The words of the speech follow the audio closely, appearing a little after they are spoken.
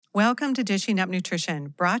Welcome to Dishing Up Nutrition,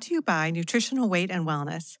 brought to you by Nutritional Weight and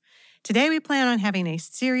Wellness. Today we plan on having a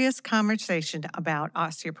serious conversation about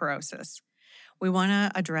osteoporosis. We want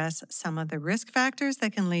to address some of the risk factors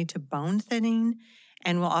that can lead to bone thinning,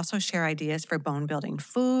 and we'll also share ideas for bone-building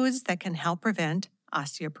foods that can help prevent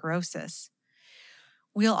osteoporosis.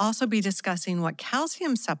 We'll also be discussing what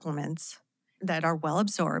calcium supplements that are well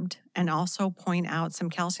absorbed and also point out some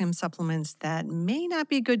calcium supplements that may not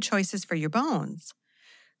be good choices for your bones.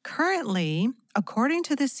 Currently, according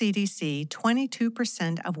to the CDC,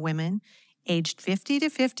 22% of women aged 50 to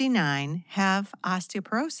 59 have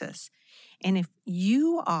osteoporosis. And if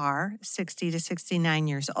you are 60 to 69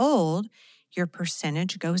 years old, your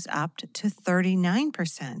percentage goes up to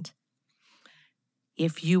 39%.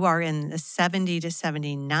 If you are in the 70 to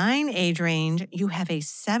 79 age range, you have a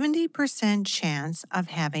 70% chance of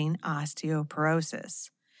having osteoporosis.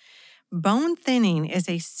 Bone thinning is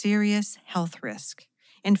a serious health risk.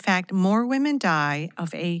 In fact, more women die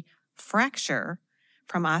of a fracture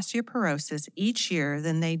from osteoporosis each year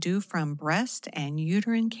than they do from breast and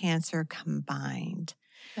uterine cancer combined.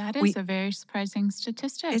 That is a very surprising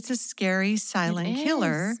statistic. It's a scary silent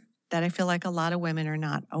killer that I feel like a lot of women are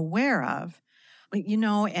not aware of. But,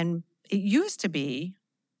 and it used to be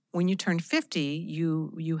when you turned 50,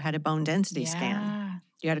 you had a bone density scan.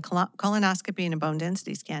 You had a colonoscopy and a bone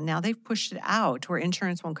density scan. Now they've pushed it out where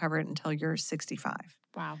insurance won't cover it until you're 65.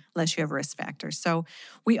 Wow. Unless you have risk factors. So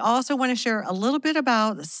we also want to share a little bit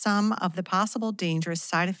about some of the possible dangerous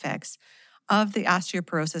side effects of the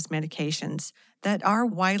osteoporosis medications that are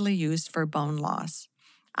widely used for bone loss.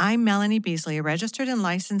 I'm Melanie Beasley, a registered and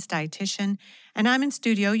licensed dietitian, and I'm in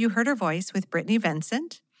studio. You heard her voice with Brittany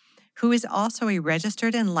Vincent, who is also a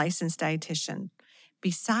registered and licensed dietitian.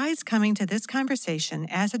 Besides coming to this conversation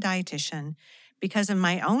as a dietitian, because of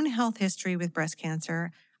my own health history with breast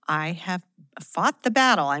cancer, I have fought the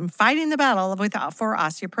battle. I'm fighting the battle for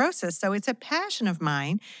osteoporosis. So it's a passion of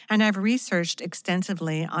mine, and I've researched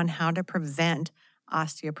extensively on how to prevent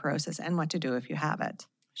osteoporosis and what to do if you have it.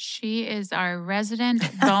 She is our resident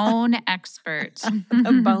bone expert.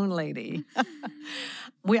 A bone lady.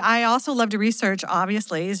 I also love to research,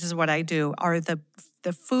 obviously, this is what I do, are the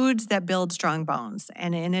foods that build strong bones.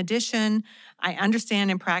 And in addition, I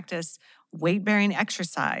understand and practice weight-bearing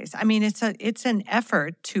exercise. I mean, it's an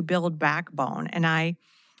effort to build backbone. And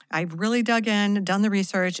I've really dug in, done the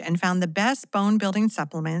research, and found the best bone-building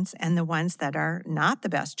supplements and the ones that are not the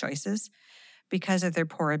best choices because of their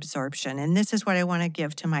poor absorption. And this is what I want to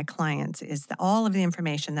give to my clients, is all of the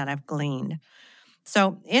information that I've gleaned.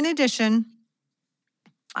 So in addition,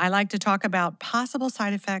 I like to talk about possible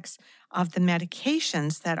side effects of the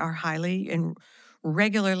medications that are highly and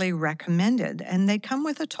regularly recommended, and they come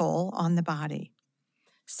with a toll on the body.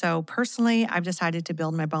 So personally, I've decided to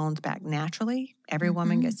build my bones back naturally. Every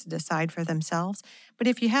woman gets to decide for themselves. But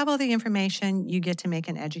if you have all the information, you get to make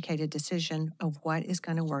an educated decision of what is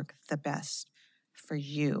going to work the best for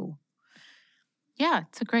you. Yeah,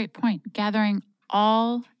 it's a great point. Gathering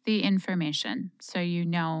all the information so you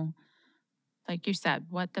know, like you said,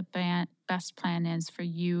 what the best plan is for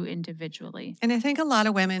you individually. And I think a lot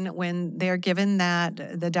of women, when they're given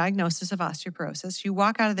the diagnosis of osteoporosis, you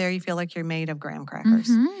walk out of there, you feel like you're made of graham crackers.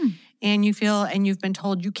 And you've been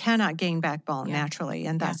told you cannot gain backbone naturally.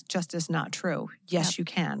 And that just is not true. Yes, you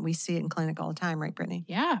can. We see it in clinic all the time, right, Brittany?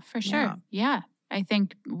 Yeah, for sure. Yeah. I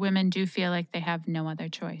think women do feel like they have no other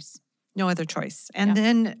choice. No other choice. And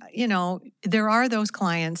then, there are those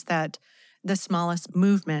clients that the smallest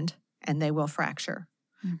movement and they will fracture.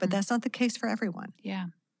 But that's not the case for everyone. Yeah.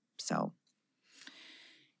 So.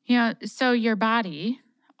 So your body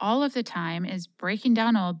all of the time is breaking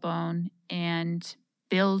down old bone and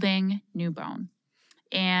building new bone.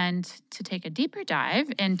 And to take a deeper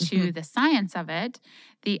dive into the science of it,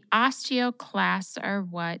 the osteoclasts are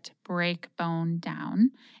what break bone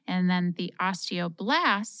down. And then the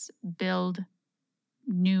osteoblasts build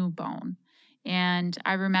new bone. And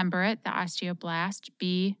I remember it, the osteoblast,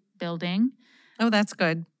 B, building. Oh, that's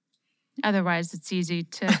good. Otherwise, it's easy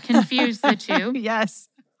to confuse the two. Yes.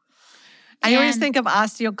 I always think of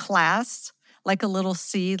osteoclast like a little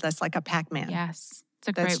seed that's like a Pac-Man. Yes. It's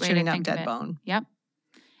a great way to chewing think up of dead it. bone. Yep.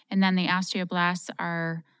 And then the osteoblasts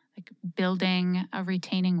are like building a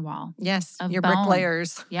retaining wall. Yes, of your bone.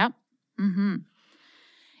 bricklayers. Yep.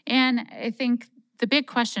 And I think the big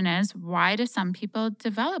question is, why do some people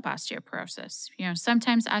develop osteoporosis?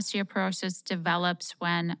 Sometimes osteoporosis develops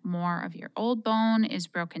when more of your old bone is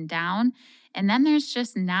broken down, and then there's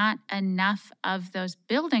just not enough of those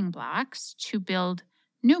building blocks to build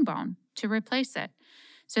new bone to replace it.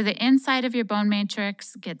 So the inside of your bone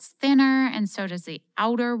matrix gets thinner, and so does the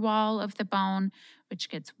outer wall of the bone, which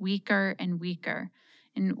gets weaker and weaker.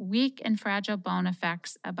 And weak and fragile bone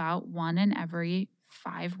affects about 1 in every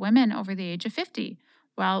 5 women over the age of 50,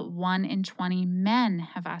 while 1 in 20 men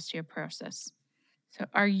have osteoporosis. So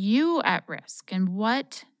are you at risk, and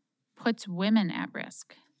what puts women at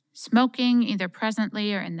risk? Smoking, either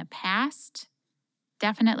presently or in the past,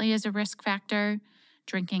 definitely is a risk factor.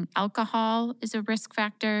 Drinking alcohol is a risk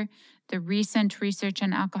factor. The recent research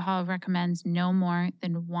on alcohol recommends no more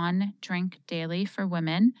than 1 drink daily for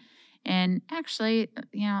women. And actually,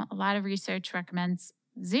 a lot of research recommends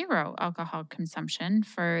 0 alcohol consumption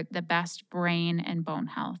for the best brain and bone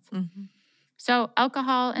health. Mm-hmm. So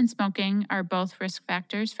alcohol and smoking are both risk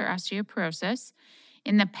factors for osteoporosis.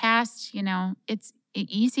 In the past, it's an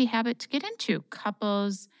easy habit to get into.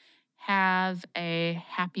 Couples have a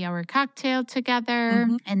happy hour cocktail together,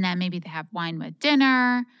 Mm-hmm. and then maybe they have wine with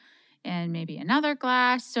dinner and maybe another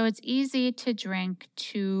glass. So it's easy to drink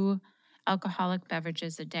 2 alcoholic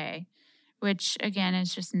beverages a day, which again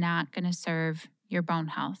is just not going to serve your bone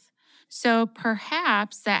health. So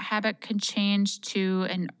perhaps that habit could change to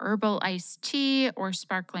an herbal iced tea or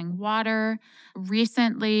sparkling water.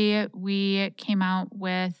 Recently, we came out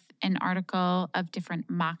with an article of different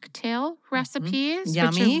mocktail recipes,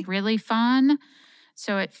 Yummy. which are really fun.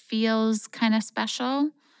 So it feels kind of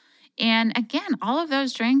special. And again, all of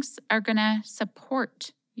those drinks are going to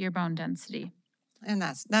support your bone density. And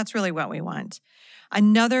that's really what we want.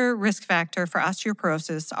 Another risk factor for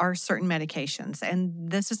osteoporosis are certain medications.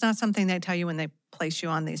 And this is not something they tell you when they place you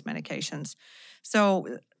on these medications.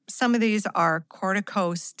 So some of these are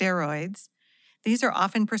corticosteroids. These are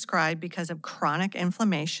often prescribed because of chronic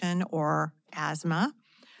inflammation or asthma.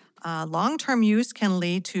 Long-term use can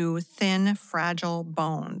lead to thin, fragile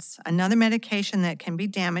bones. Another medication that can be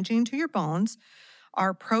damaging to your bones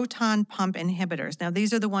are proton pump inhibitors. Now,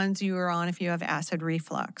 these are the ones you are on if you have acid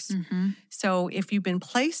reflux. Mm-hmm. So if you've been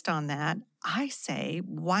placed on that, I say,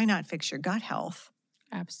 why not fix your gut health?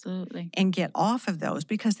 Absolutely. And get off of those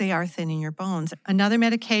because they are thinning your bones. Another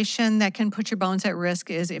medication that can put your bones at risk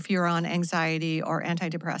is if you're on anxiety or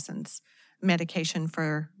antidepressants. Medication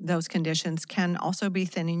for those conditions can also be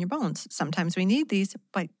thinning your bones. Sometimes we need these,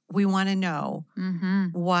 but we want to know,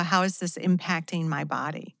 how is this impacting my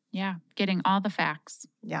body? Yeah, getting all the facts.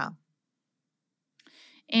 Yeah.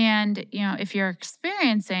 And, if you're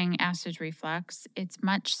experiencing acid reflux, it's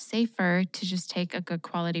much safer to just take a good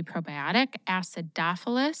quality probiotic.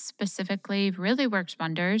 Acidophilus specifically really works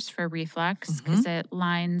wonders for reflux because it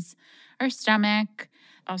lines our stomach,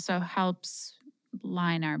 also helps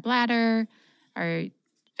line our bladder, our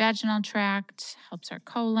vaginal tract, helps our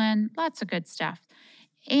colon, lots of good stuff.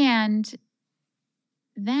 And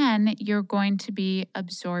then you're going to be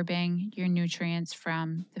absorbing your nutrients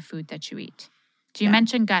from the food that you eat. You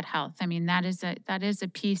mentioned gut health. I mean, that is a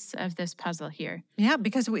piece of this puzzle here. Yeah,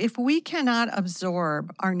 because if we cannot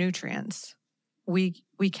absorb our nutrients, we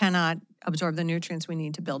cannot absorb the nutrients we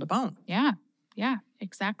need to build a bone. Yeah,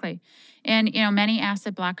 exactly. And, many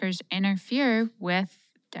acid blockers interfere with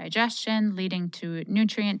digestion, leading to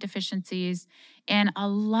nutrient deficiencies. And a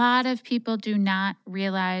lot of people do not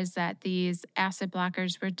realize that these acid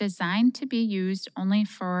blockers were designed to be used only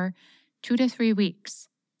for 2 to 3 weeks,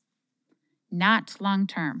 not long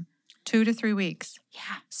term. 2 to 3 weeks. Yeah.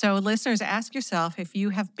 So listeners, ask yourself if you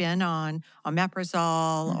have been on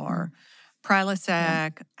omeprazole or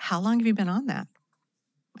Prilosec, how long have you been on that?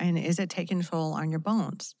 And is it taking toll on your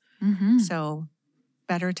bones? So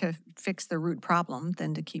better to fix the root problem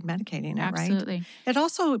than to keep medicating it, Absolutely. Right? It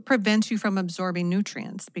also prevents you from absorbing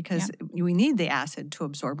nutrients because we need the acid to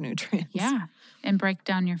absorb nutrients. Yeah, and break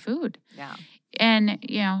down your food. Yeah. And,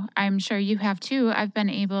 I'm sure you have too. I've been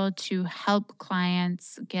able to help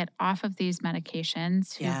clients get off of these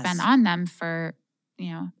medications who've been on them for,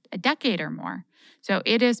 a decade or more. So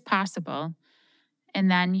it is possible.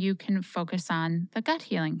 And then you can focus on the gut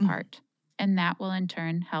healing part. And that will in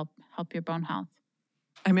turn help your bone health.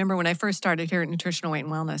 I remember when I first started here at Nutritional Weight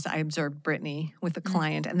and Wellness, I observed Brittany with a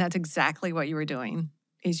client, and that's exactly what you were doing,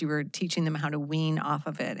 is you were teaching them how to wean off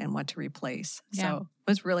of it and what to replace. Yeah. So it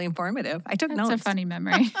was really informative. I took notes. That's a funny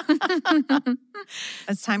memory.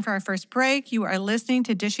 It's time for our first break. You are listening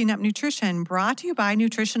to Dishing Up Nutrition, brought to you by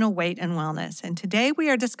Nutritional Weight and Wellness. And today we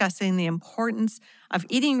are discussing the importance of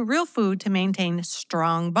eating real food to maintain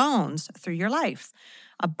strong bones through your life.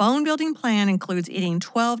 A bone-building plan includes eating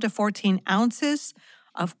 12 to 14 ounces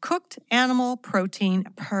of cooked animal protein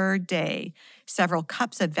per day, several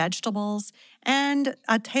cups of vegetables, and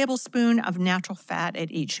a tablespoon of natural fat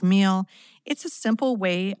at each meal. It's a simple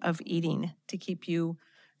way of eating to keep you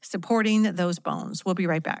supporting those bones. We'll be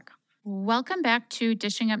right back. Welcome back to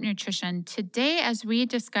Dishing Up Nutrition. Today, as we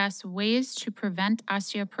discuss ways to prevent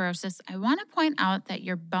osteoporosis, I want to point out that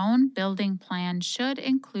your bone building plan should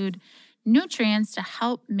include nutrients to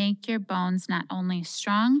help make your bones not only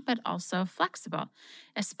strong, but also flexible,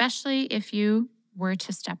 especially if you were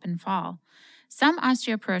to step and fall. Some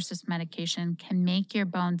osteoporosis medication can make your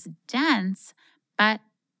bones dense, but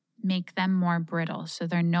make them more brittle, so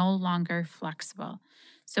they're no longer flexible.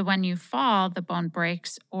 So when you fall, the bone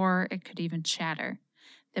breaks or it could even shatter.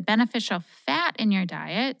 The beneficial fat in your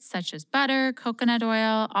diet, such as butter, coconut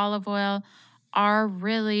oil, olive oil, are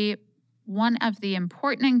really one of the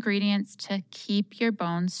important ingredients to keep your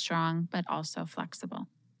bones strong but also flexible.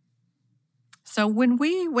 So when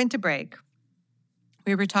we went to break,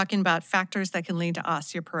 we were talking about factors that can lead to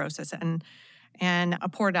osteoporosis, and a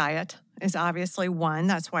poor diet is obviously one.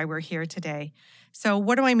 That's why we're here today. So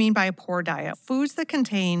what do I mean by a poor diet? Foods that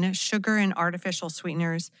contain sugar and artificial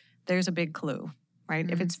sweeteners, there's a big clue, right?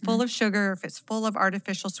 If it's full of sugar, if it's full of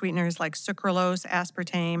artificial sweeteners like sucralose,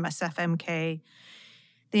 aspartame, SFMK,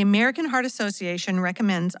 the American Heart Association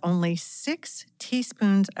recommends only 6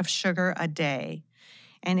 teaspoons of sugar a day.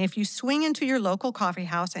 And if you swing into your local coffee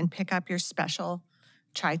house and pick up your special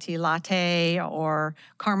chai tea latte or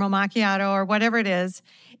caramel macchiato or whatever it is,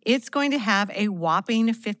 it's going to have a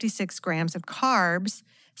whopping 56 grams of carbs.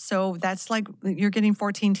 So that's like you're getting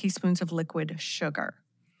 14 teaspoons of liquid sugar.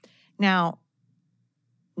 Now,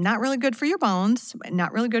 not really good for your bones,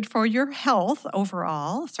 not really good for your health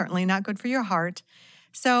overall, certainly not good for your heart.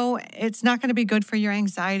 So it's not going to be good for your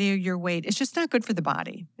anxiety or your weight. It's just not good for the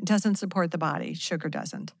body. It doesn't support the body. Sugar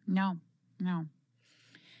doesn't. No.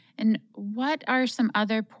 And what are some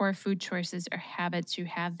other poor food choices or habits you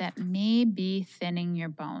have that may be thinning your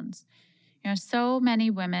bones? So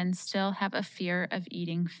many women still have a fear of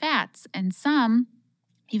eating fats, and some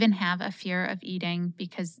even have a fear of eating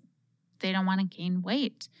because they don't want to gain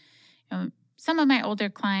weight. Some of my older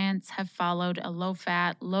clients have followed a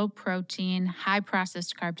low-fat, low-protein,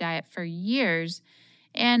 high-processed carb diet for years.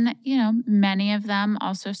 And, many of them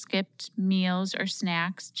also skipped meals or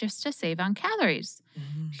snacks just to save on calories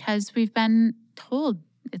because we've been told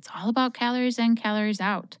it's all about calories in, calories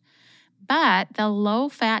out. But the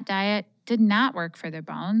low-fat diet did not work for their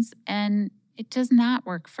bones, and it does not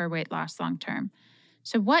work for weight loss long-term.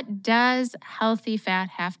 So what does healthy fat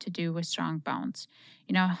have to do with strong bones?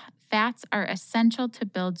 Fats are essential to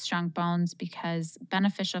build strong bones because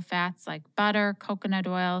beneficial fats like butter, coconut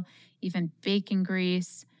oil, even bacon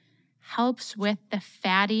grease helps with the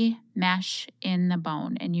fatty mesh in the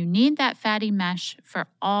bone. And you need that fatty mesh for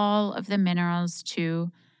all of the minerals to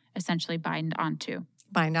essentially bind onto.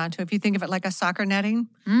 If you think of it like a soccer netting,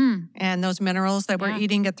 and those minerals that we're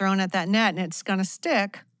eating get thrown at that net, and it's going to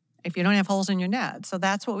stick if you don't have holes in your net. So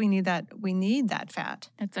that's what we need that fat.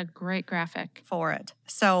 That's a great graphic. For it.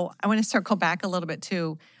 So I want to circle back a little bit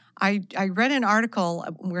too. I read an article,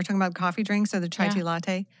 we were talking about coffee drinks or the chai tea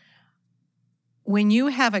latte. When you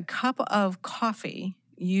have a cup of coffee,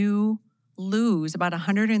 you lose about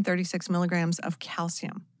 136 milligrams of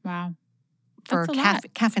calcium. Wow. For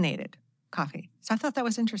caffeinated coffee. So I thought that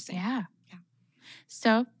was interesting. Yeah.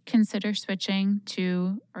 So consider switching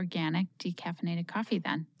to organic decaffeinated coffee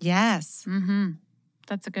then. Yes.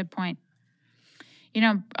 That's a good point.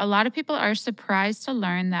 A lot of people are surprised to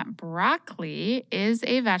learn that broccoli is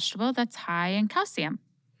a vegetable that's high in calcium.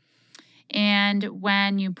 And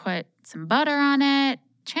when you put some butter on it,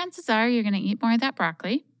 chances are you're going to eat more of that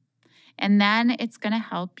broccoli. And then it's going to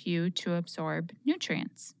help you to absorb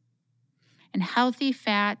nutrients. And healthy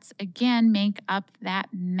fats, again, make up that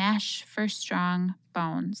mesh for strong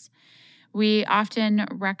bones. We often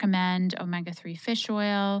recommend omega-3 fish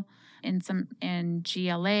oil and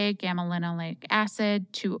GLA, gamma-linolenic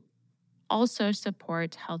acid, to also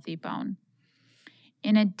support healthy bone.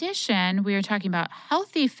 In addition, we are talking about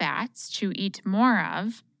healthy fats to eat more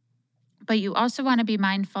of, but you also want to be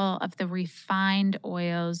mindful of the refined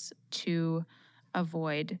oils to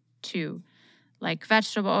avoid too, like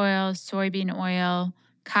vegetable oil, soybean oil,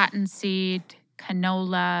 cottonseed,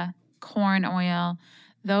 canola, corn oil.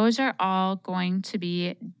 Those are all going to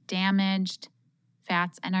be damaged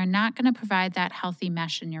fats and are not going to provide that healthy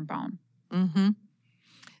mesh in your bone.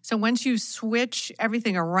 So once you switch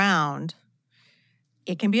everything around,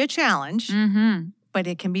 it can be a challenge, but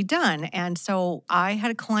it can be done. And so I had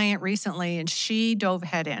a client recently, and she dove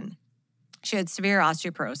head in. She had severe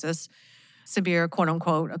osteoporosis, severe, quote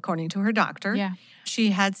unquote, according to her doctor. Yeah. She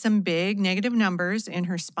had some big negative numbers in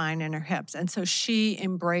her spine and her hips. And so she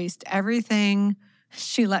embraced everything.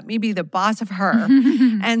 She let me be the boss of her.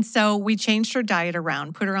 And so we changed her diet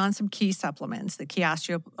around, put her on some key supplements, the Key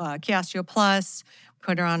Osteo Plus.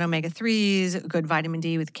 put her on omega-3s, good vitamin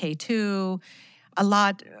D with K2, a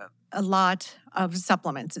lot of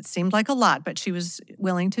supplements. It seemed like a lot, but she was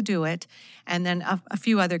willing to do it. And then a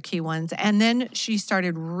few other key ones. And then she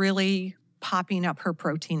started really popping up her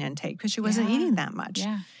protein intake because she wasn't eating that much.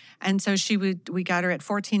 Yeah. And so we got her at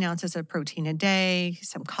 14 ounces of protein a day,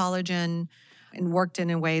 some collagen, and worked in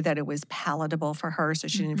a way that it was palatable for her so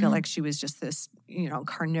she didn't feel like she was just this,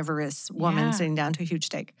 carnivorous woman sitting down to a huge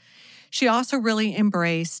steak. She also really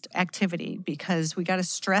embraced activity because we got to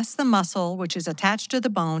stress the muscle, which is attached to the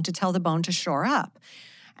bone, to tell the bone to shore up.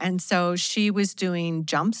 And so she was doing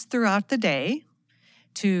jumps throughout the day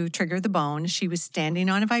to trigger the bone. She was standing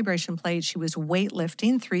on a vibration plate. She was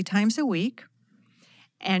weightlifting 3 times a week.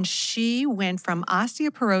 And she went from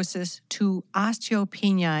osteoporosis to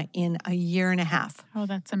osteopenia in a year and a half. Oh,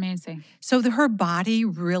 that's amazing. So her body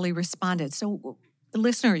really responded. So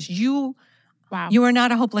listeners, you Wow. You are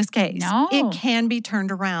not a hopeless case. No. It can be turned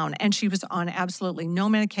around. And she was on absolutely no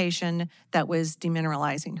medication that was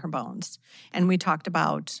demineralizing her bones. And we talked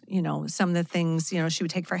about, some of the things, she would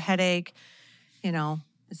take for headache,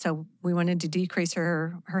 so we wanted to decrease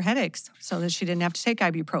her headaches so that she didn't have to take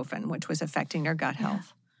ibuprofen, which was affecting her gut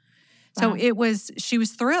health. Wow. So she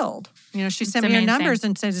was thrilled. She sent me amazing. her numbers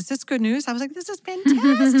and said, "Is this good news?" I was like, "This is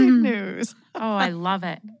fantastic news." Oh, I love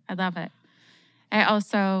it. I love it. I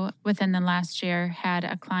also, within the last year, had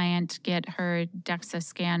a client get her DEXA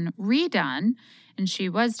scan redone, and she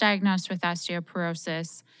was diagnosed with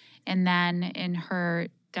osteoporosis. And then in her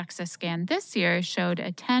DEXA scan this year showed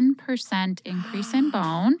a 10% increase in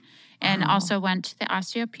bone and also went to the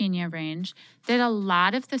osteopenia range. Did a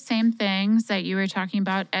lot of the same things that you were talking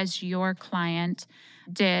about as your client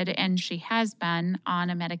did, and she has been on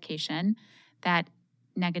a medication that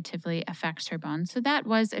negatively affects her bones. So that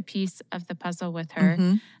was a piece of the puzzle with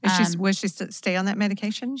her. Was she stay on that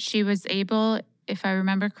medication? She was able, if I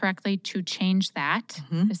remember correctly, to change that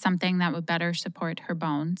to something that would better support her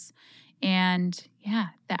bones. And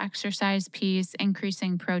the exercise piece,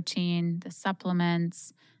 increasing protein, the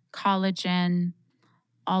supplements, collagen,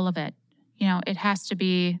 all of it. It has to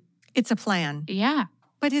be. It's a plan. Yeah.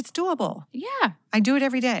 But it's doable. Yeah. I do it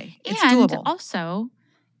every day. It's and doable. Also,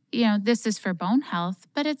 this is for bone health,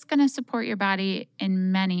 but it's going to support your body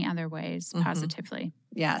in many other ways positively.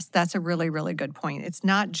 Yes, that's a really, really good point. It's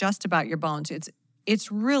not just about your bones.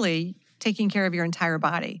 It's really taking care of your entire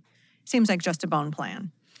body. Seems like just a bone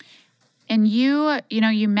plan. And you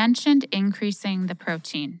mentioned increasing the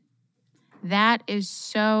protein. That is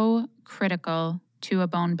so critical to a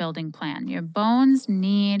bone building plan. Your bones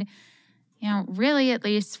need, really at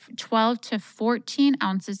least 12 to 14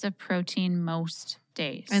 ounces of protein most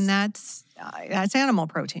days. And that's animal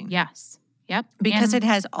protein. Yes. Yep. Because it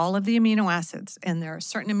has all of the amino acids, and there are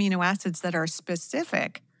certain amino acids that are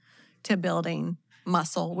specific to building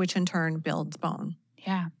muscle, which in turn builds bone.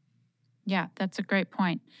 Yeah. Yeah, that's a great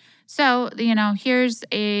point. So, here's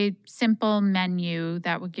a simple menu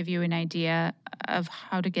that will give you an idea of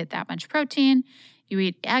how to get that much protein. You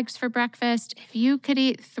eat eggs for breakfast. If you could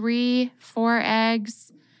eat 3-4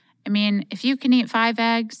 eggs, if you can eat 5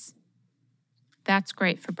 eggs, that's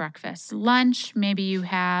great for breakfast. Lunch, maybe you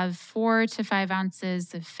have 4 to 5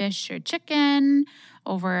 ounces of fish or chicken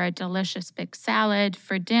over a delicious big salad.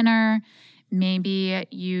 For dinner, maybe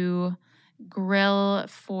you grill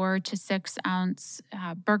 4 to 6 ounce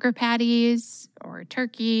burger patties or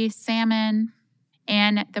turkey, salmon.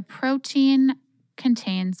 And the protein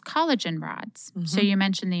contains collagen rods. So you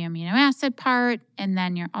mentioned the amino acid part, and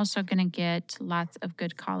then you're also going to get lots of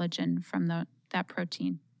good collagen from that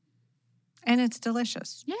protein. And it's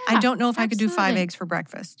delicious. Yeah, I don't know if I could do 5 eggs for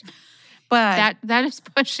breakfast, but that is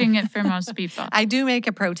pushing it for most people. I do make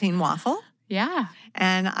a protein waffle. Yeah.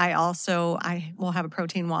 And I will have a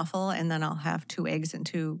protein waffle, and then I'll have 2 eggs and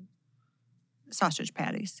 2 sausage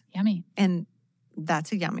patties. Yummy. And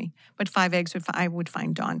that's a yummy. But 5 eggs I would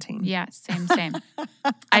find daunting. Yeah, same.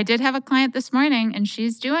 I did have a client this morning, and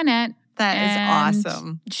she's doing it. That is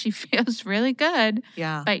awesome. She feels really good.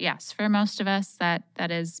 Yeah. But yes, for most of us, that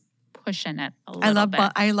is pushing it a little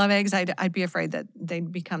bit. I love eggs. I'd be afraid that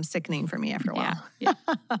they'd become sickening for me after a while. Yeah.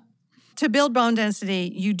 To build bone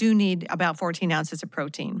density, you do need about 14 ounces of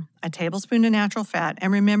protein, a tablespoon of natural fat.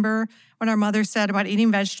 And remember what our mother said about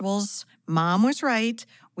eating vegetables? Mom was right.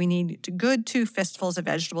 We need a good 2 fistfuls of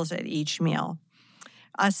vegetables at each meal.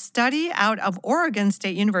 A study out of Oregon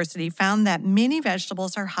State University found that many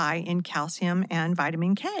vegetables are high in calcium and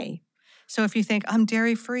vitamin K. So if you think, I'm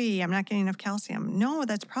dairy-free, I'm not getting enough calcium. No,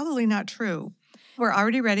 that's probably not true. We're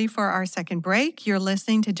already ready for our second break. You're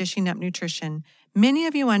listening to Dishing Up Nutrition. Many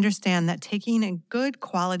of you understand that taking a good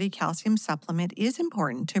quality calcium supplement is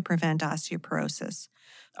important to prevent osteoporosis.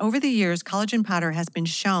 Over the years, collagen powder has been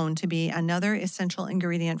shown to be another essential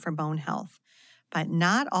ingredient for bone health. But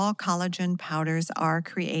not all collagen powders are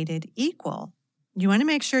created equal. You want to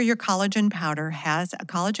make sure your collagen powder has a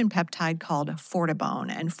collagen peptide called Fortibone,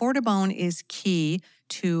 and Fortibone is key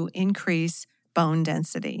to increase bone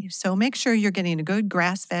density. So make sure you're getting a good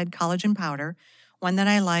grass-fed collagen powder. One that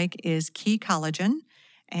I like is Key Collagen,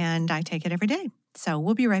 and I take it every day. So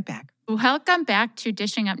we'll be right back. Welcome back to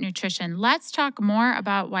Dishing Up Nutrition. Let's talk more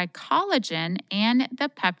about why collagen and the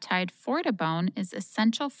peptide Fortibone is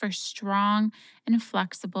essential for strong and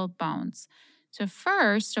flexible bones. So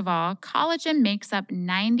first of all, collagen makes up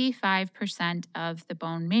 95% of the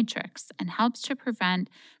bone matrix and helps to prevent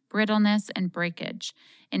brittleness and breakage.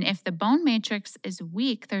 And if the bone matrix is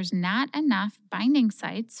weak, there's not enough binding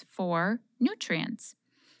sites for nutrients.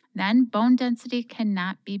 Then bone density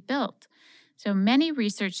cannot be built. So many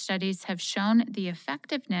research studies have shown the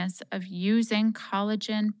effectiveness of using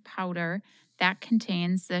collagen powder that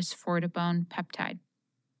contains this Fortibone peptide.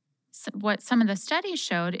 So what some of the studies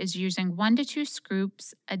showed is using 1 to 2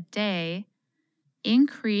 scoops a day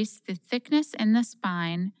increased the thickness in the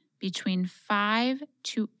spine between 5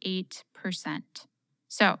 to 8%.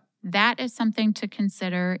 So that is something to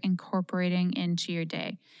consider incorporating into your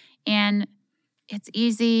day. And it's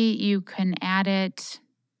easy. You can add it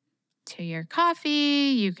to your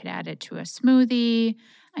coffee. You could add it to a smoothie.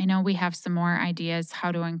 I know we have some more ideas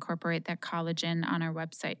how to incorporate that collagen on our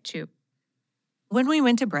website too. When we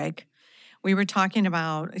went to break, we were talking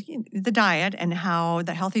about the diet and how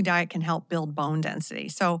the healthy diet can help build bone density.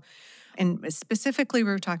 So, and specifically, we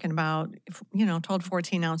were talking about, 12 to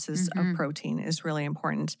 14 ounces of protein is really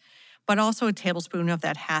important. But also a tablespoon of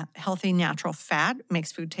that healthy natural fat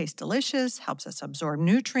makes food taste delicious, helps us absorb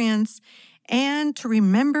nutrients. And to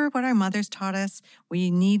remember what our mothers taught us, we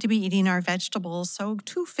need to be eating our vegetables. So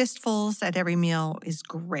 2 fistfuls at every meal is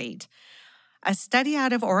great. A study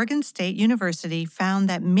out of Oregon State University found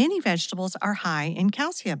that many vegetables are high in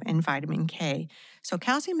calcium and vitamin K. So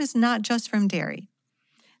calcium is not just from dairy.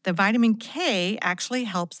 The vitamin K actually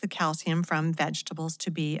helps the calcium from vegetables to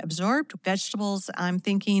be absorbed. Vegetables I'm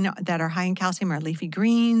thinking that are high in calcium are leafy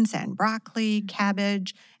greens and broccoli,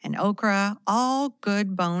 cabbage, and okra, all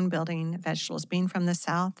good bone-building vegetables. Being from the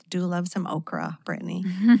South, do love some okra, Brittany.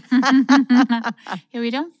 Yeah, we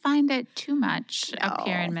don't find it too much up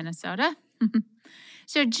here in No. Minnesota.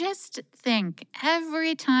 So just think,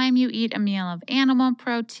 every time you eat a meal of animal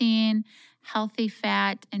protein, healthy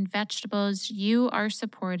fat, and vegetables, you are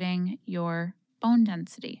supporting your bone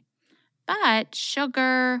density. But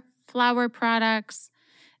sugar, flour products,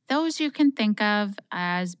 those you can think of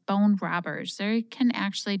as bone robbers. They can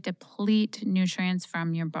actually deplete nutrients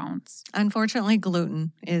from your bones. Unfortunately,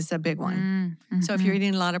 gluten is a big one. So if you're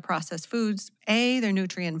eating a lot of processed foods, A, they're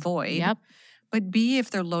nutrient void. Yep. But B, if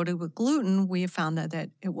they're loaded with gluten, we have found that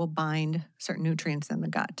it will bind certain nutrients in the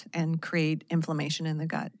gut and create inflammation in the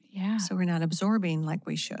gut. Yeah. So we're not absorbing like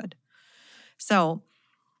we should. So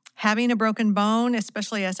having a broken bone,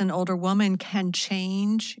 especially as an older woman, can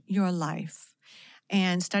change your life.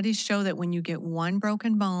 And studies show that when you get one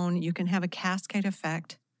broken bone, you can have a cascade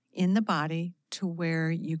effect in the body to where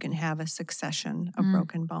you can have a succession of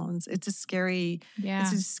broken bones. It's a scary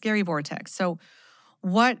vortex. So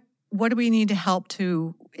what do we need to help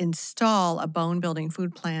to install a bone-building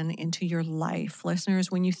food plan into your life? Listeners,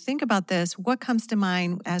 when you think about this, what comes to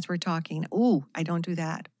mind as we're talking? Ooh, I don't do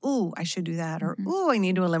that. Ooh, I should do that. Or, ooh, I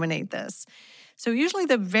need to eliminate this. So usually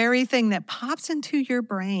the very thing that pops into your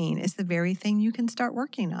brain is the very thing you can start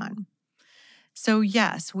working on. So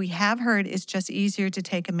yes, we have heard it's just easier to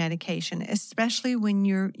take a medication, especially when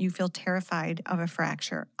you feel terrified of a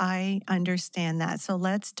fracture. I understand that. So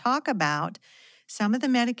let's talk about some of the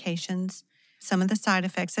medications, some of the side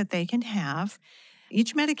effects that they can have.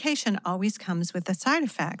 Each medication always comes with a side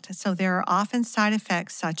effect. So there are often side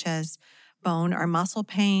effects such as bone or muscle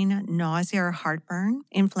pain, nausea or heartburn,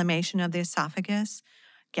 inflammation of the esophagus,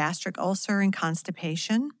 gastric ulcer, and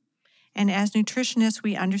constipation. And as nutritionists,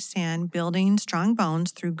 we understand building strong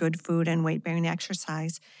bones through good food and weight-bearing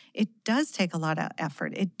exercise. It does take a lot of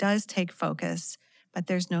effort. It does take focus, but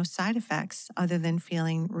there's no side effects other than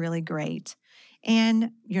feeling really great.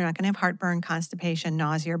 And you're not going to have heartburn, constipation,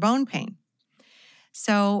 nausea, or bone pain.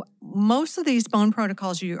 So most of these bone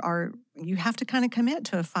protocols, you have to kind of commit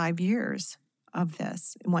to 5 years of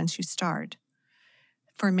this once you start.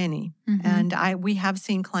 For many. And we have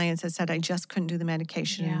seen clients that said, I just couldn't do the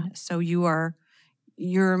medication. Yeah. So you're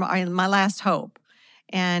my last hope.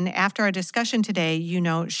 And after our discussion today,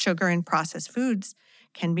 sugar and processed foods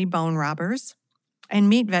can be bone robbers, and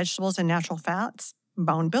meat, vegetables, and natural fats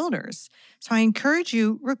bone builders. So I encourage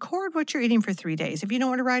you, record what you're eating for 3 days. If you don't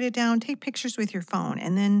want to write it down, take pictures with your phone.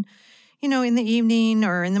 And then, in the evening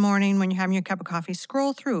or in the morning when you're having your cup of coffee,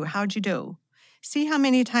 scroll through. How'd you do? See how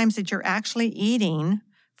many times that you're actually eating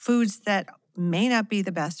foods that may not be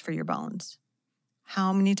the best for your bones.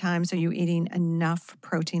 How many times are you eating enough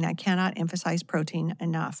protein? I cannot emphasize protein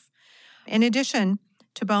enough. In addition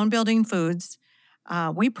to bone-building foods,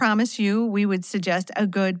 we promise you we would suggest a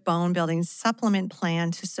good bone-building supplement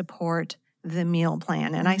plan to support the meal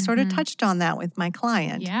plan. And I sort of touched on that with my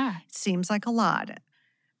client. Yeah. It seems like a lot,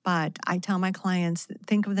 but I tell my clients,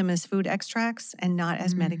 think of them as food extracts and not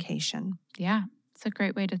as medication. Yeah, it's a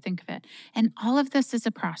great way to think of it. And all of this is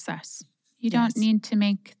a process. You Yes. don't need to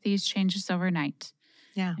make these changes overnight.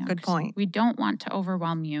 Yeah, good 'Cause point. We don't want to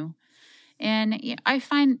overwhelm you. And I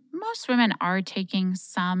find most women are taking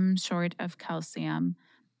some sort of calcium,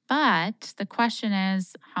 but the question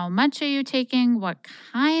is, how much are you taking? What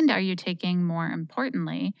kind are you taking, more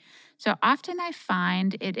importantly? So often I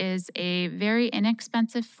find it is a very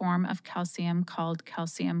inexpensive form of calcium called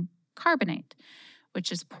calcium carbonate,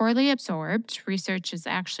 which is poorly absorbed. Research has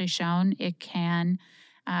actually shown it can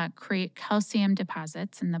create calcium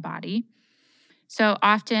deposits in the body. So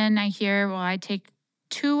often I hear, well, I take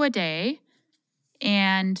 2 a day.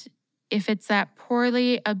 And if it's that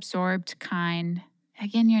poorly absorbed kind,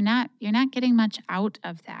 again, you're not getting much out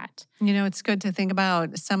of that. It's good to think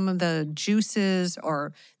about some of the juices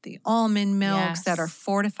or the almond milks that are Yes.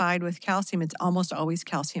 fortified with calcium. It's almost always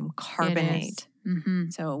calcium carbonate. Mm-hmm.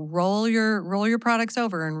 So roll your products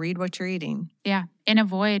over and read what you're eating. Yeah.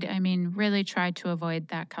 And really try to avoid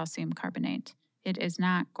that calcium carbonate. It is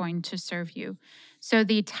not going to serve you. So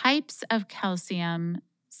the types of calcium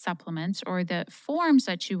supplements or the forms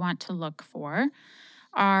that you want to look for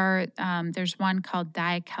are there's one called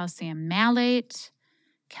dicalcium malate,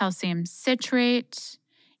 calcium citrate,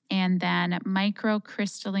 and then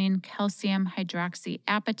microcrystalline calcium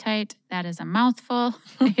hydroxyapatite. That is a mouthful.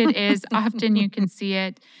 It is often you can see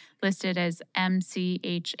it listed as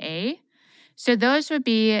MCHA. So those would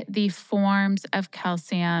be the forms of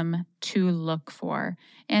calcium to look for.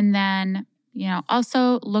 And then,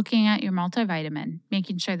 also looking at your multivitamin,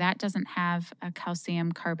 making sure that doesn't have a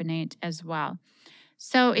calcium carbonate as well.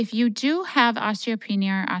 So if you do have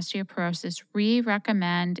osteopenia or osteoporosis, we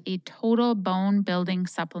recommend a total bone building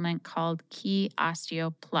supplement called Key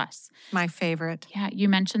Osteo Plus. My favorite. Yeah, you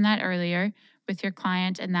mentioned that earlier with your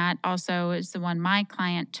client, and that also is the one my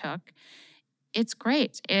client took. It's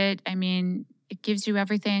great. It gives you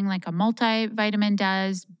everything like a multivitamin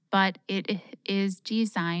does, but it is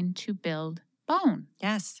designed to build bone.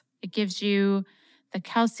 Yes. It gives you the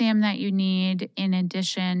calcium that you need in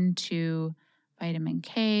addition to vitamin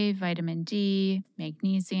K, vitamin D,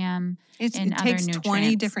 magnesium, and It other takes nutrients.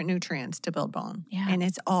 20 different nutrients to build bone. Yeah. And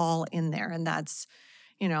it's all in there. And that's,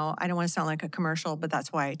 I don't want to sound like a commercial, but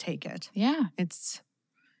that's why I take it. Yeah. It's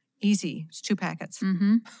easy. It's 2 packets.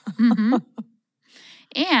 Mm-hmm. Mm-hmm.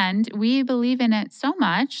 And we believe in it so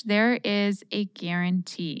much, there is a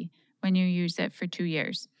guarantee when you use it for 2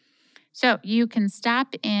 years. So you can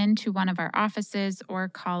stop into one of our offices or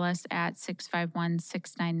call us at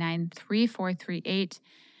 651-699-3438.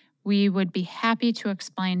 We would be happy to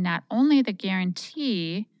explain not only the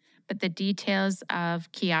guarantee, but the details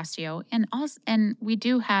of Key Osteo. And we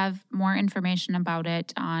do have more information about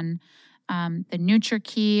it on the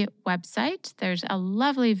NutriKey website. There's a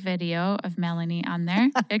lovely video of Melanie on there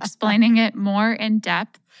explaining it more in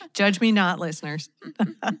depth. Judge me not, listeners.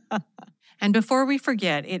 And before we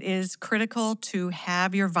forget, it is critical to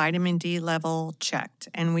have your vitamin D level checked.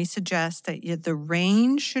 And we suggest that the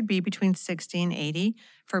range should be between 60 and 80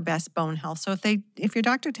 for best bone health. So if your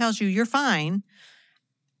doctor tells you you're fine,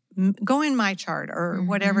 go in my chart or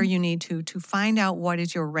whatever you need to find out what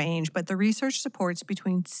is your range. But the research supports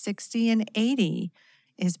between 60 and 80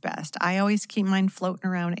 is best. I always keep mine floating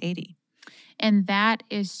around 80. And that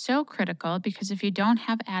is so critical because if you don't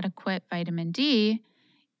have adequate vitamin D,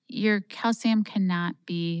 your calcium cannot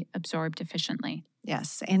be absorbed efficiently.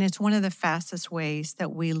 Yes, and it's one of the fastest ways that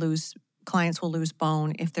clients will lose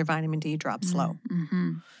bone if their vitamin D drops low.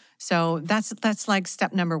 Mm-hmm. So that's like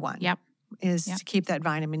step number 1. Yep. Is to keep that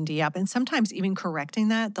vitamin D up. And sometimes even correcting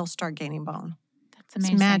that, they'll start gaining bone. That's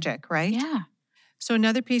amazing. It's magic, right? Yeah. So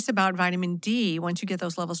another piece about vitamin D, once you get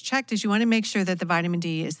those levels checked, is you want to make sure that the vitamin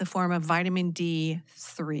D is the form of vitamin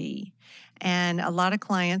D3. And a lot of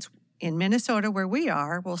clients in Minnesota, where we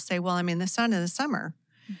are, will say, well, I'm in the sun in the summer.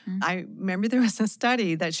 Mm-hmm. I remember there was a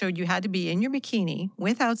study that showed you had to be in your bikini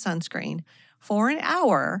without sunscreen for an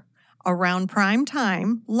hour around prime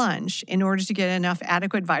time, lunch, in order to get enough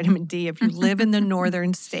adequate vitamin D if you live in the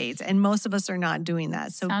northern states. And most of us are not doing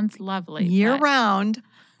that. So sounds lovely. year round,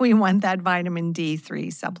 we want that vitamin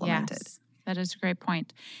D3 supplemented. Yes, that is a great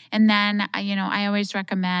point. And then, I always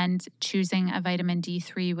recommend choosing a vitamin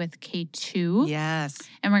D3 with K2. Yes.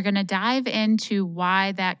 And we're going to dive into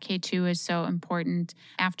why that K2 is so important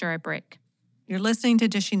after our break. You're listening to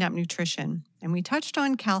Dishing Up Nutrition, and we touched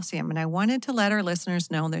on calcium, and I wanted to let our listeners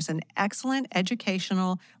know there's an excellent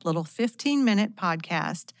educational little 15-minute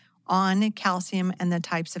podcast on calcium and the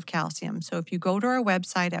types of calcium. So if you go to our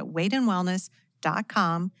website at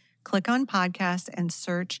weightandwellness.com, click on podcast and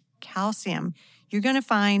search calcium, you're going to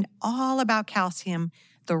find all about calcium,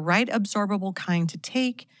 the right absorbable kind to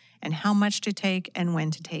take, and how much to take and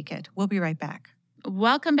when to take it. We'll be right back.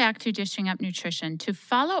 Welcome back to Dishing Up Nutrition. To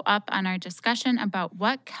follow up on our discussion about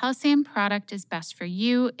what calcium product is best for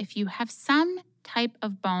you if you have some type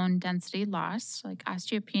of bone density loss, like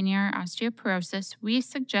osteopenia or osteoporosis, we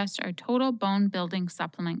suggest our total bone building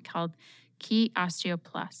supplement called Key Osteo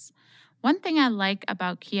Plus. One thing I like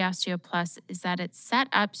about Key Osteo Plus is that it's set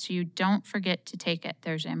up so you don't forget to take it.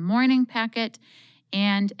 There's a morning packet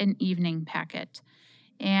and an evening packet.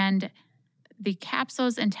 And the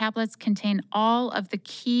capsules and tablets contain all of the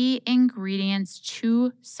key ingredients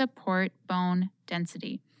to support bone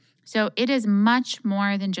density. So it is much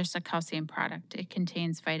more than just a calcium product. It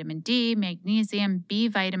contains vitamin D, magnesium, B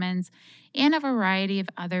vitamins, and a variety of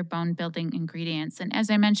other bone-building ingredients. And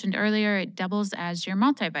as I mentioned earlier, it doubles as your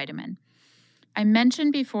multivitamin. I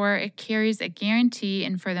mentioned before it carries a guarantee,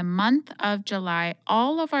 and for the month of July,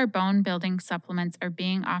 all of our bone-building supplements are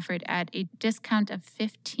being offered at a discount of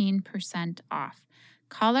 15% off.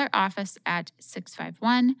 Call our office at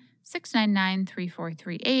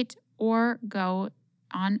 651-699-3438 or go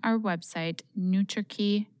on our website,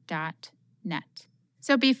 nutrikey.net.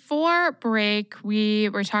 So before break, we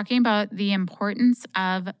were talking about the importance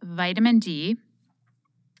of vitamin D.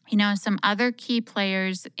 Some other key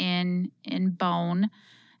players in bone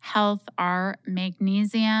health are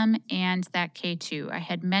magnesium and that K2. I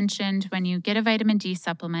had mentioned when you get a vitamin D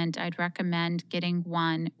supplement, I'd recommend getting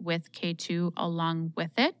one with K2 along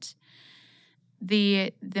with it.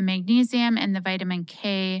 The magnesium and the vitamin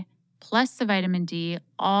K plus the vitamin D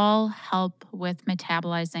all help with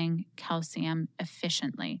metabolizing calcium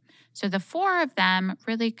efficiently. So the four of them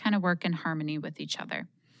really kind of work in harmony with each other.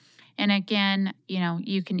 And again,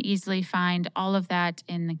 you can easily find all of that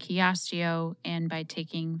in the Key Osteo and by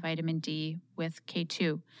taking vitamin D with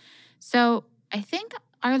K2. So I think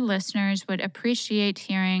our listeners would appreciate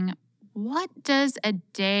hearing, what does a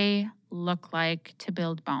day look like to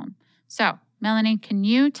build bone? So, Melanie, can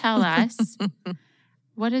you tell us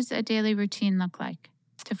what does a daily routine look like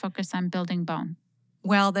to focus on building bone?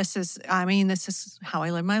 Well, this is how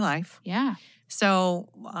I live my life. Yeah. So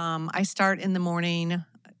I start in the morning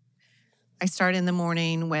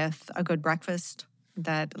with a good breakfast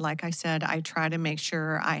that, like I said, I try to make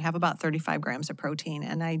sure I have about 35 grams of protein.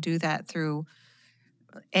 And I do that through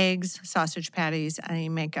eggs, sausage patties. I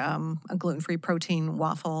make a gluten-free protein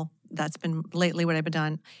waffle. That's been lately what I've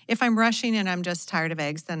done. If I'm rushing and I'm just tired of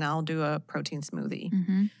eggs, then I'll do a protein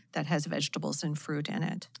smoothie that has vegetables and fruit in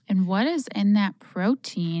it. And what is in that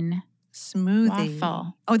protein smoothie?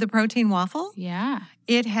 Waffle. Oh, the protein waffle? Yeah.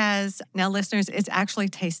 It has, now listeners, it's actually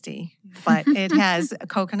tasty, but it has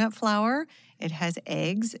coconut flour, it has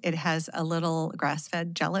eggs, it has a little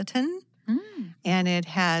grass-fed gelatin, and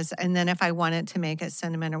then if I wanted to make it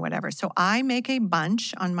cinnamon or whatever. So I make a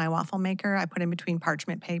bunch on my waffle maker. I put in between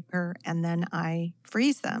parchment paper, and then I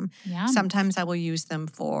freeze them. Yum. Sometimes I will use them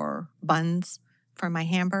for buns for my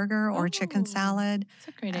hamburger or chicken salad.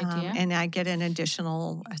 That's a great idea. And I get an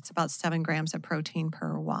additional, it's about 7 grams of protein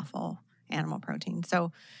per waffle, animal protein.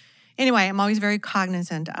 So anyway, I'm always very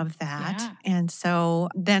cognizant of that. Yeah. And so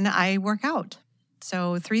then I work out.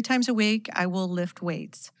 So 3 times a week, I will lift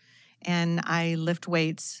weights. And I lift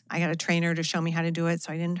weights. I got a trainer to show me how to do it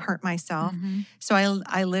so I didn't hurt myself. So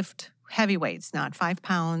I lift heavy weights, not 5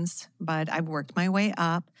 pounds, but I've worked my way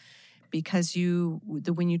up. Because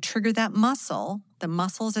when you trigger that muscle, the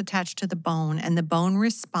muscle is attached to the bone, and the bone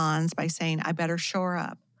responds by saying, I better shore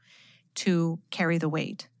up to carry the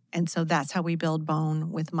weight. And so that's how we build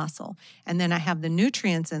bone with muscle. And then I have the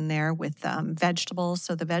nutrients in there with vegetables.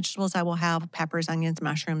 So the vegetables I will have peppers, onions,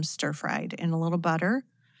 mushrooms, stir-fried in a little butter.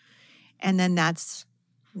 And then that's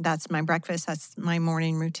my breakfast. That's my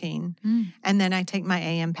morning routine. And then I take my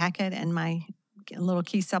AM packet and my little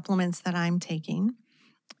key supplements that I'm taking.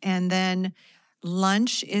 And then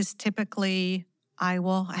lunch is typically, I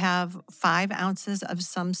will have 5 ounces of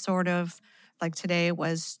some sort of Like today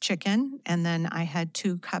was chicken, and then I had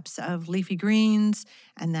 2 cups of leafy greens,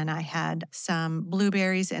 and then I had some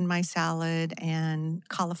blueberries in my salad and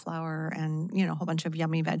cauliflower and, a whole bunch of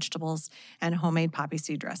yummy vegetables and homemade poppy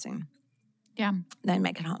seed dressing. Yeah. Then I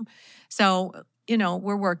make it home. So,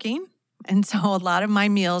 we're working. And so a lot of my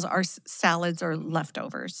meals are salads or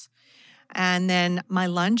leftovers. And then my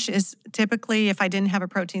lunch is typically, if I didn't have a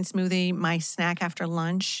protein smoothie, my snack after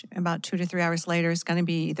lunch, about 2 to 3 hours later, is going to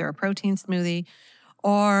be either a protein smoothie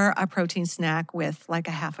or a protein snack with like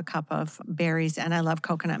a half a cup of berries. And I love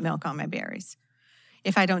coconut milk on my berries.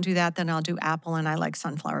 If I don't do that, then I'll do apple, and I like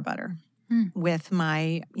sunflower butter with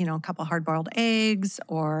my, a couple hard-boiled eggs,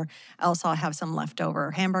 or else I'll have some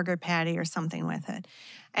leftover hamburger patty or something with it.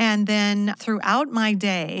 And then throughout my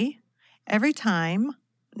day, every time,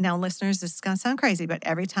 now listeners, this is going to sound crazy, but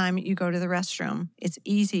every time you go to the restroom, it's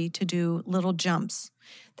easy to do little jumps.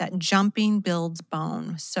 That jumping builds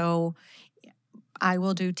bone. So I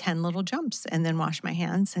will do 10 little jumps and then wash my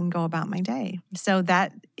hands and go about my day. So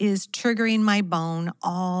that is triggering my bone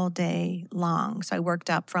all day long. So I worked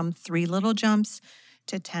up from 3 little jumps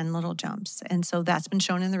to 10 little jumps. And so that's been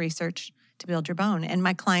shown in the research to build your bone. And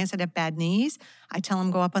my clients that have bad knees, I tell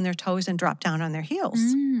them go up on their toes and drop down on their heels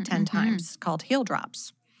 10 times, called heel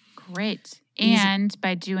drops. Great. And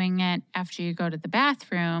by doing it after you go to the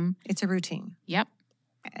bathroom. It's a routine. Yep.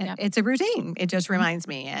 It's a routine. It just reminds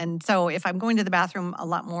me. And so if I'm going to the bathroom a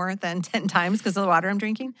lot more than 10 times because of the water I'm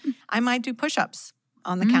drinking, I might do push-ups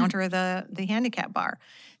on the counter of the handicap bar.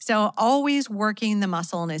 So always working the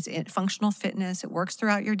muscle, and it's functional fitness. It works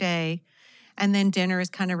throughout your day. And then dinner is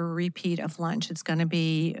kind of a repeat of lunch. It's going to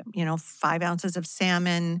be, 5 ounces of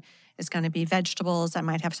salmon. It's going to be vegetables. I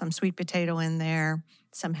might have some sweet potato in there,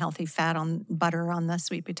 some healthy fat on butter on the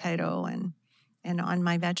sweet potato and on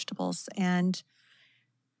my vegetables. And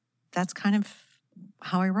that's kind of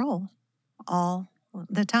how I roll all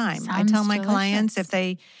the time. I tell my clients if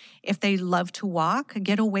they love to walk,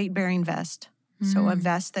 get a weight-bearing vest. So a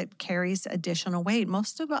vest that carries additional weight.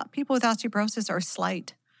 Most of people with osteoporosis are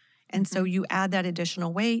slight. And so you add that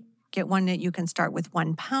additional weight, get one that you can start with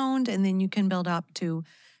 1 pound, and then you can build up to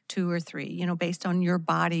 2 or 3, based on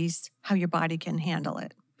how your body can handle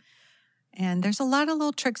it. And there's a lot of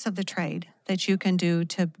little tricks of the trade that you can do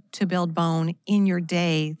to build bone in your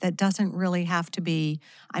day that doesn't really have to be,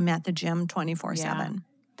 I'm at the gym 24/7. Yeah,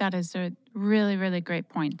 that is a really, really great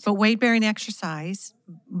point. But weight-bearing exercise,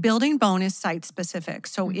 building bone is site-specific.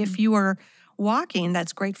 So if you are walking,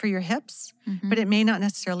 that's great for your hips, but it may not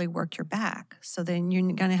necessarily work your back. So then you're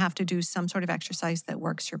going to have to do some sort of exercise that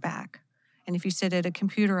works your back. And if you sit at a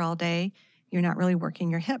computer all day, you're not really working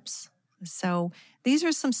your hips. So these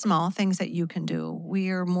are some small things that you can do. We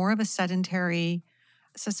are more of a sedentary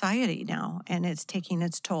society now, and it's taking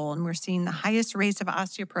its toll. And we're seeing the highest rates of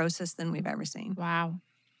osteoporosis than we've ever seen. Wow.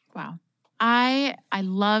 I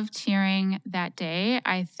loved hearing that day.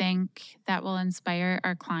 I think that will inspire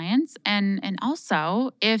our clients. And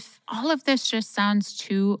also, if all of this just sounds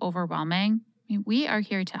too overwhelming, we are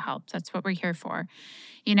here to help. That's what we're here for.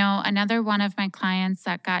 Another one of my clients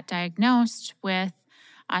that got diagnosed with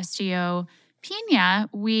osteopenia,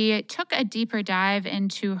 we took a deeper dive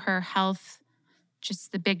into her health,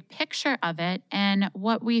 just the big picture of it. And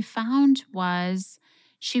what we found was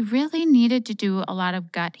she really needed to do a lot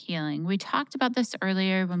of gut healing. We talked about this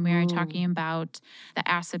earlier when we were talking about the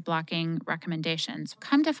acid blocking recommendations.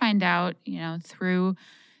 Come to find out, through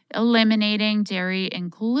eliminating dairy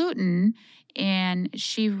and gluten, and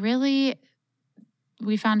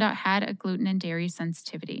we found out had a gluten and dairy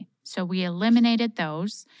sensitivity. So we eliminated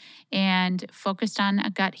those and focused on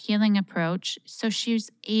a gut healing approach so she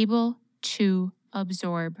was able to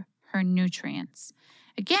absorb her nutrients.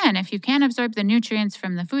 Again, if you can't absorb the nutrients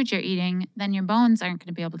from the food you're eating, then your bones aren't going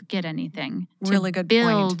to be able to get anything Really good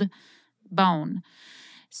build point. bone.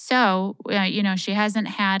 So, she hasn't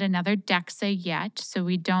had another DEXA yet, so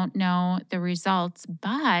we don't know the results,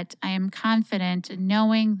 but I am confident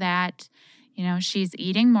knowing that, she's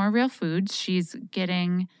eating more real foods. She's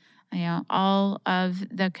getting, all of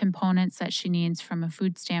the components that she needs from a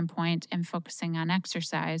food standpoint and focusing on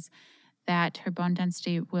exercise, that her bone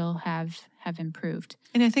density will have improved.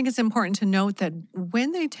 And I think it's important to note that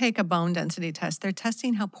when they take a bone density test, they're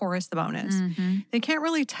testing how porous the bone is. They can't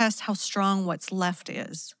really test how strong what's left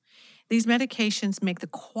is. These medications make the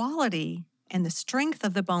quality and the strength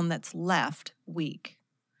of the bone that's left weak.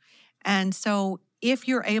 And so if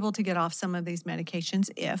you're able to get off some of these medications,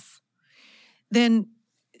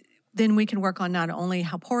 then we can work on not only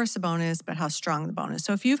how porous the bone is, but how strong the bone is.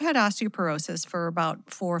 So if you've had osteoporosis for about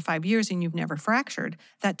 4 or 5 years and you've never fractured,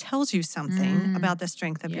 that tells you something about the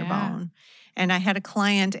strength of your bone. And I had a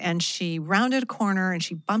client, and she rounded a corner and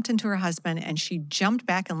she bumped into her husband, and she jumped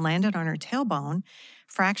back and landed on her tailbone,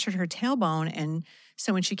 fractured her tailbone. And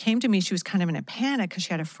so when she came to me, she was kind of in a panic because she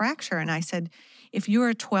had a fracture. And I said, if you were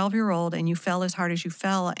a 12-year-old and you fell as hard as you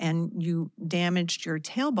fell and you damaged your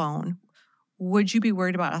tailbone, would you be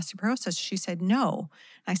worried about osteoporosis? She said, no.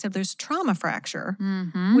 I said, there's trauma fracture,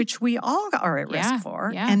 which we all are at risk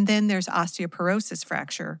for. Yeah. And then there's osteoporosis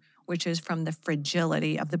fracture, which is from the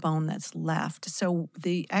fragility of the bone that's left. So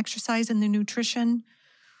the exercise and the nutrition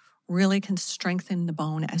really can strengthen the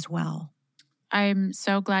bone as well. I'm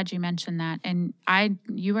so glad you mentioned that. And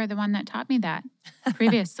you are the one that taught me that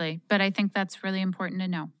previously, but I think that's really important to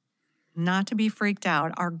know. Not to be freaked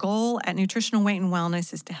out. Our goal at Nutritional Weight and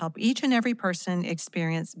Wellness is to help each and every person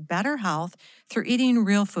experience better health through eating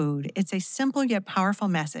real food. It's a simple yet powerful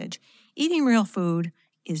message. Eating real food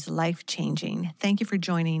is life-changing. Thank you for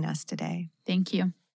joining us today. Thank you.